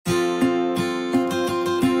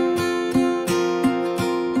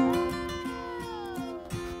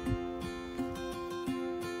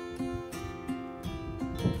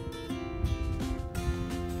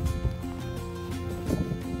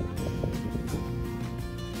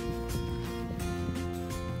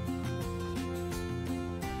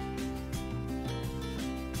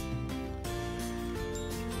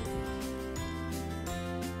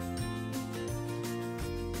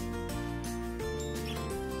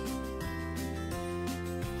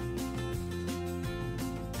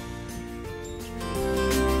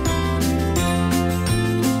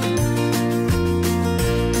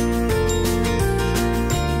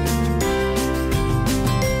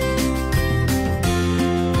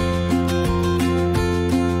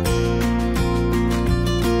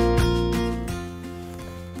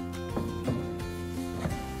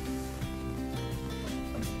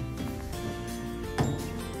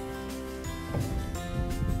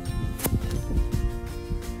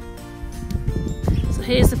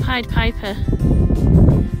here's the Pied Piper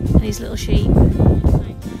and his little sheep. Look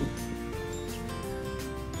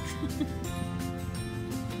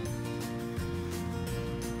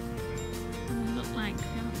like we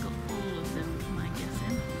haven't got all of them, am I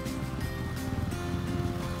guessing?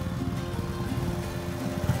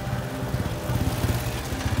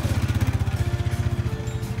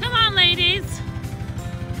 Come on, ladies!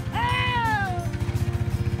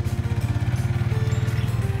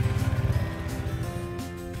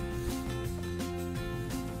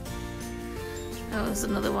 Oh, there's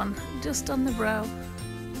another one just on the brow.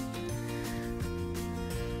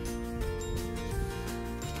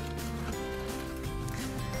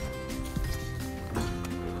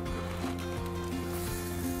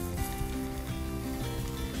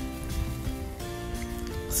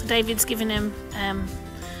 So David's giving him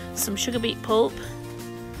some sugar beet pulp.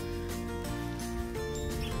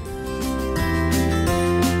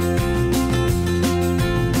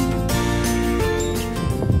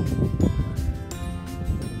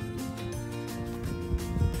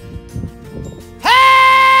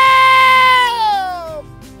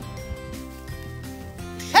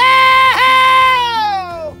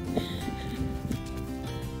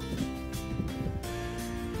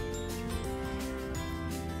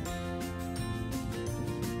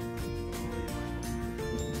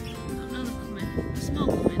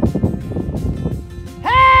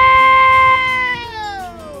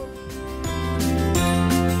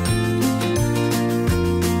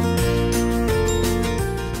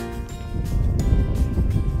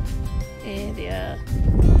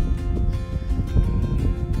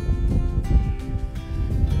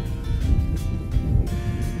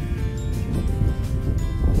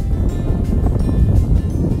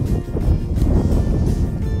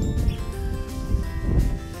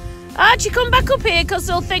 Archie, come back up here because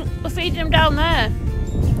they'll think we're feeding them down there.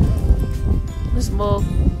 There's more.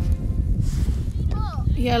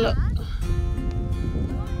 Yeah, look.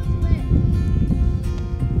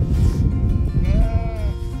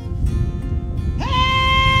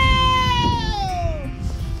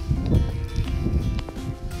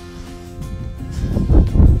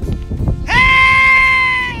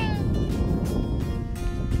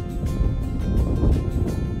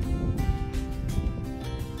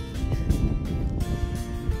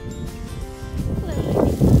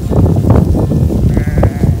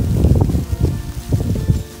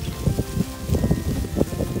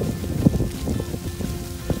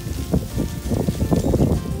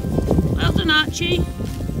 Archie.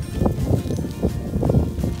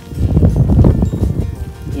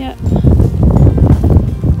 Yeah.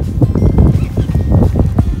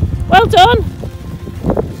 Well done.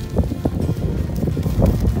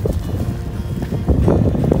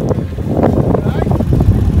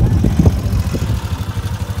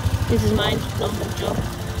 This is mine, not the job.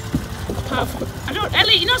 Apart from, I don't,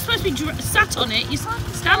 Ellie, you're not supposed to be sat on it. You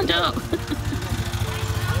stand up.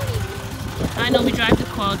 I normally drive the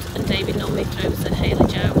quad and David normally throws the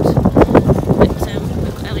haylage out, but we've got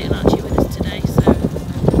Ellie and Archie with us today, so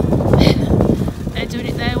they're doing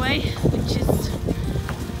it their way, which is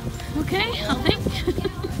okay, I think.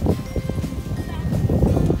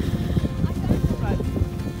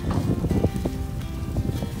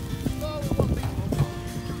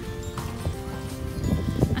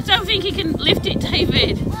 I don't think you can lift it,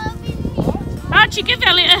 David. Archie, give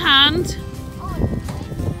Ellie a hand.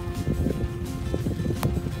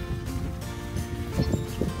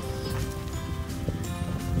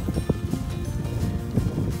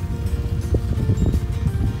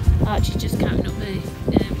 Archie's just counting up the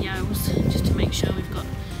yows just to make sure we've got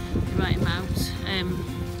the right amount.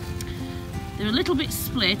 They're a little bit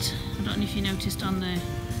split. I don't know if you noticed on the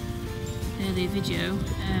earlier video.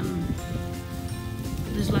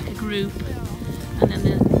 There's like a group and then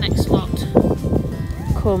the next lot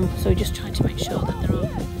come, so we're just trying to make sure that they're all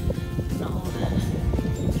not all there.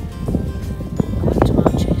 Going to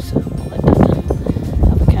Archie, so I'll let Dad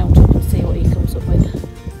have a count up and see what he comes up with.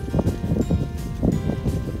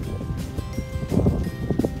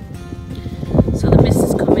 So the mist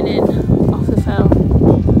is coming in off the fell,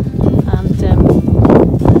 and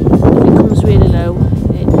if it comes really low,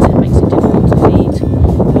 it makes it difficult to feed.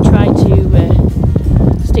 We try to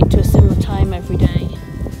stick to a similar time every day,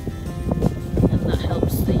 and that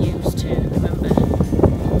helps the ewes to remember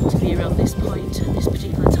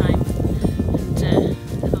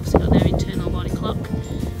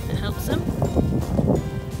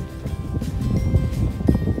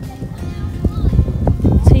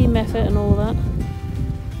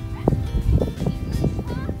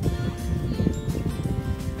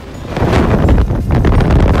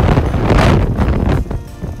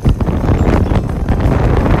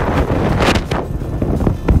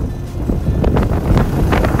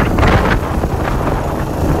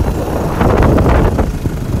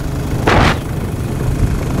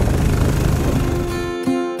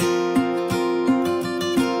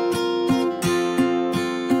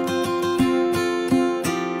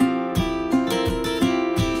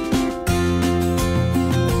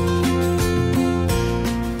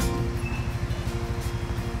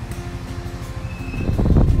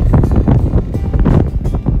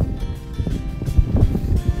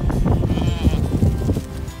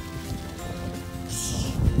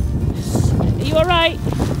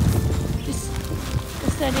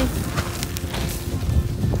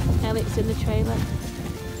Elliot's in the trailer.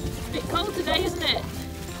 It's a bit cold today, isn't it?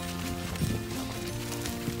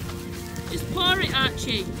 Just pour it,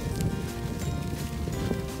 Archie.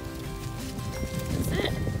 That's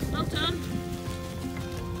it. Well done.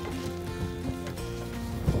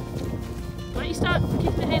 Why don't you start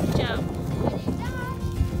kicking the hinge out?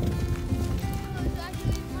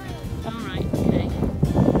 Alright, okay.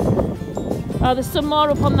 Oh, there's some more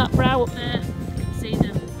up on that brow up there. You can see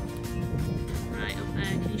them. Right up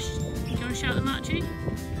there. Do you want to shout them, Archie?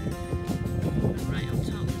 Right up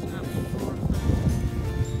top, there's about 4 of them.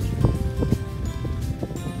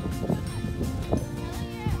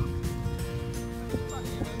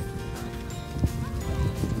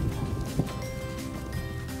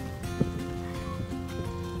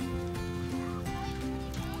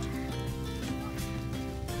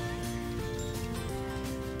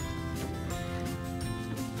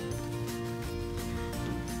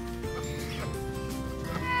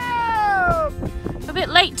 A bit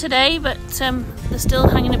late today, but they're still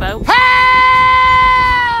hanging about. Help!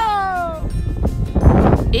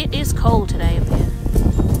 It is cold today up here.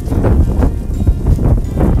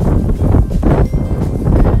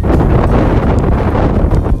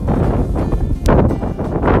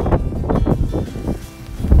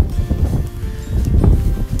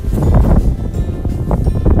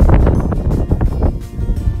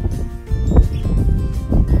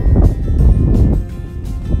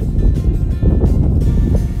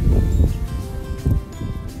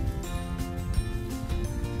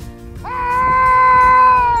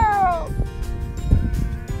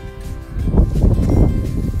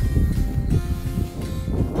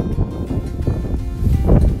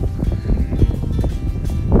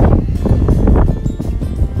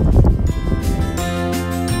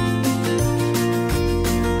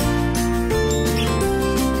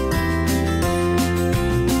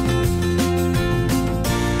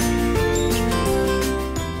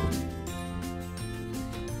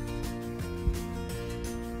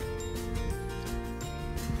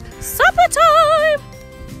 Supper time!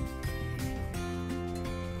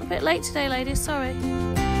 A bit late today, ladies, sorry.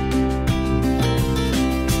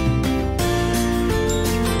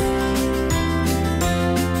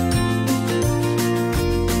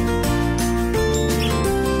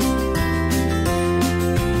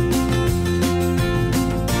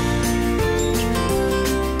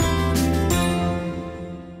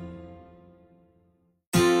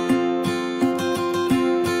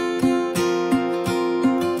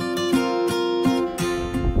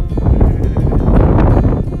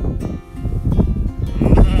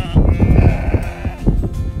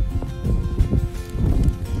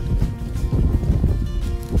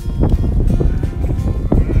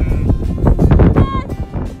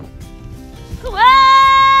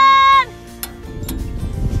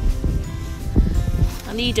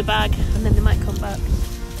 I need a bag and then they might come back.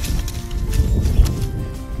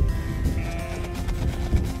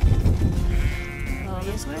 Oh,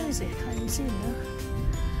 yes, where is he? I can't even see him now.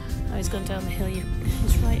 Oh, he's gone down the hill.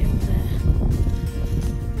 He's right over there.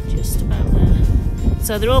 Just about there.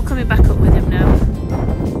 So they're all coming back up with him now.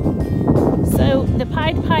 So the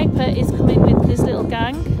Pied Piper is coming with this little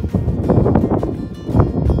gang.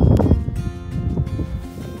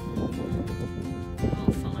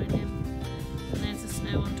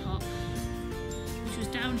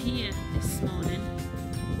 Here this morning,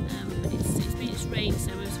 but it's rained,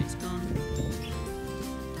 so most of it's gone.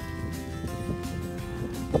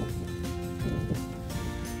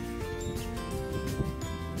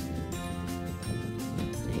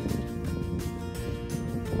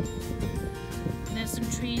 And there's some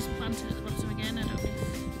trees planted at the bottom again. I don't know if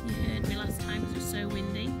you heard me last time because it was so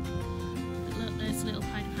windy. But look, there's a little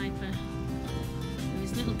Pied Piper with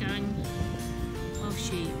his little gang of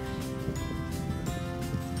sheep.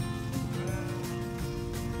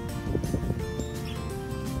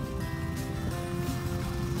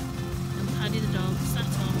 Paddy the dog sat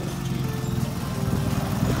on watching.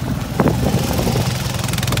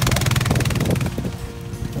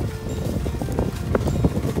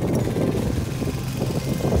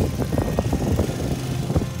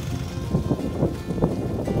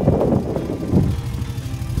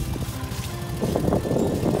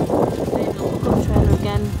 They've got the trailer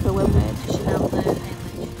again for when we're fishing out there.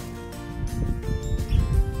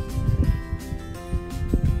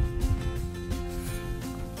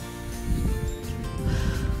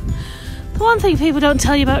 The one thing people don't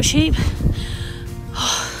tell you about sheep,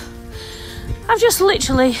 I've just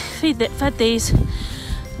literally fed these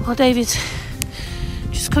while David's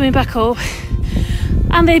just coming back up,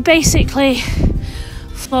 and they basically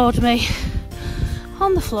floored me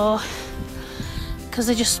on the floor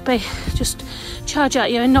because they just charge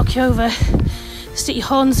at you and knock you over, stick your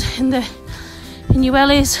horns in your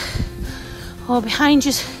wellies or behind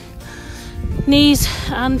your knees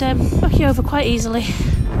and knock you over quite easily.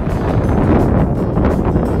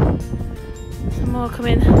 Some more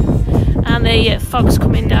coming, and the fog's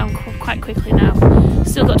coming down quite quickly now.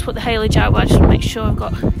 Still got to put the haylage out, but I just want to make sure I've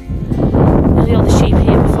got nearly all the sheep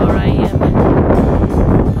here before I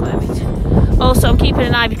put everything. Also, I'm keeping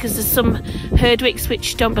an eye because there's some herdwicks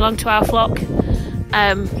which don't belong to our flock.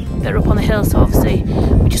 They're up on the hill, so obviously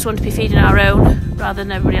we just want to be feeding our own rather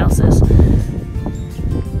than everybody else's.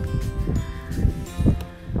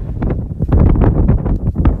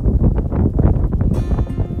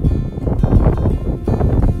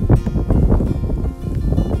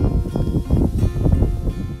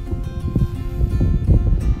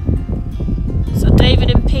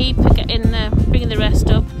 Bringing the rest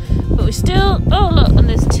up, but we still, oh look, and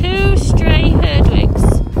there's 2 stray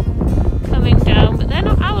herdwicks coming down, but they're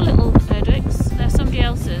not our little herdwicks, they're somebody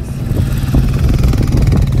else's.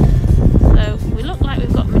 So we look like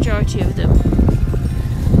we've got a majority of them.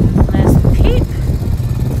 And there's Peep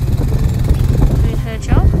doing her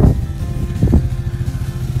job.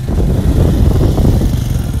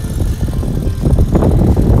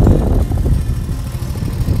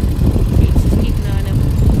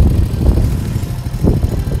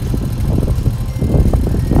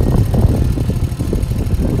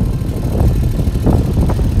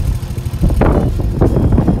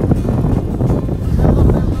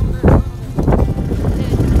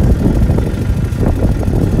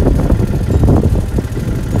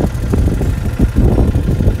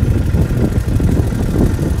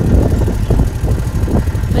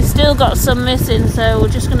 Still got some missing, so we're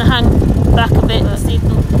just going to hang back a bit and see if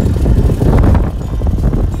they'll...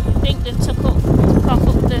 I think they've took off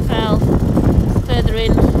up the fell further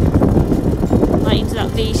in, like into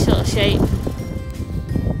that V sort of shape.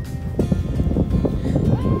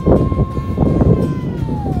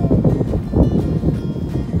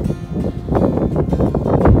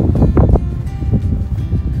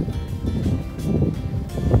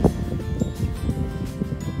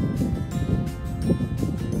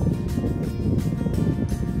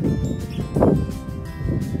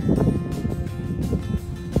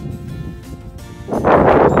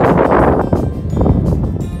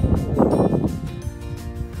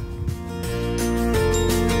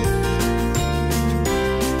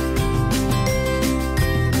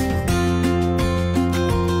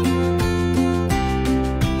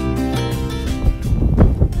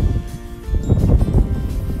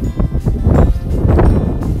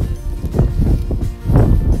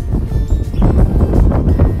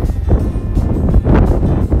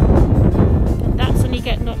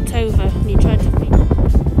 Over and you try to feed.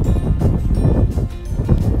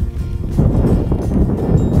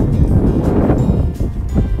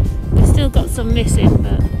 We've still got some missing,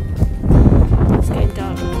 but